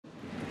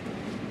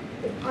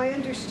I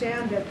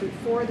understand that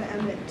before the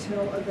Emmett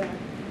Till event,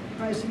 the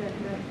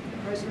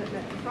President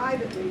met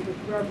privately with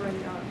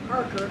Reverend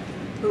Parker,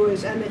 who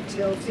is Emmett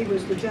Till. He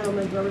was the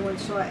gentleman who everyone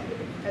saw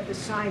at the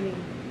signing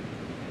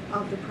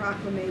of the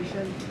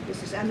proclamation.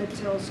 This is Emmett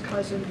Till's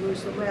cousin, who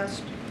is the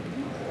last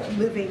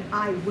living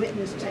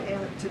eyewitness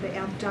to the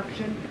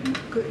abduction.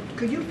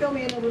 Could you fill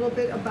me in a little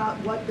bit about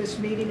what this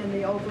meeting in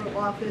the Oval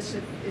Office,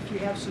 if you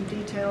have some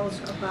details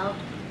about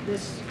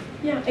this?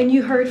 Yeah, and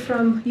you heard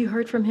from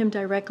him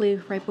directly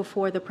right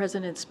before the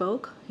president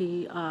spoke.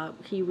 He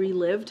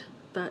relived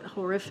that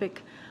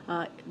horrific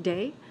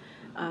day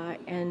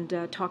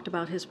and talked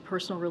about his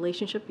personal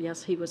relationship.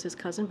 Yes, he was his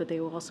cousin, but they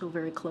were also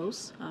very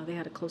close. They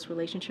had a close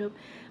relationship,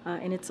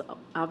 and it's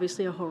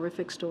obviously a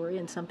horrific story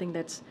and something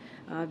that's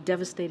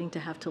devastating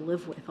to have to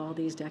live with all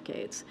these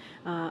decades.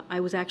 I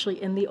was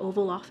actually in the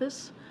Oval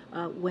Office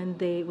when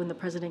the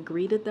president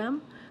greeted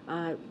them.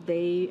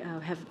 They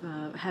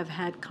have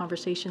had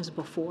conversations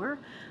before.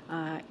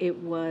 It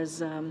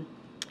was,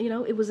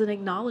 it was an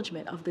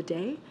acknowledgement of the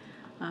day.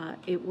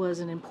 It was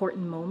an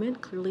important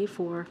moment, clearly,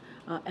 for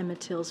Emmett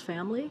Till's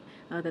family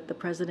that the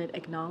president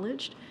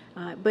acknowledged.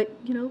 But,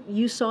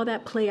 you saw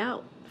that play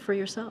out for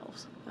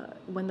yourselves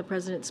when the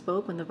president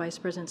spoke, when the vice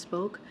president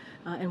spoke,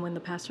 and when the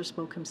pastor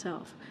spoke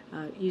himself.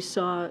 You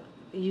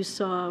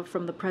saw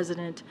from the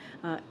president,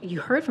 you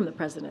heard from the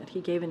president.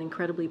 He gave an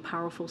incredibly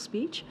powerful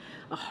speech,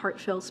 a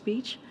heartfelt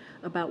speech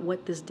about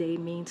what this day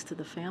means to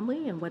the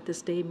family and what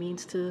this day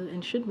means to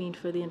and should mean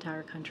for the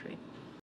entire country.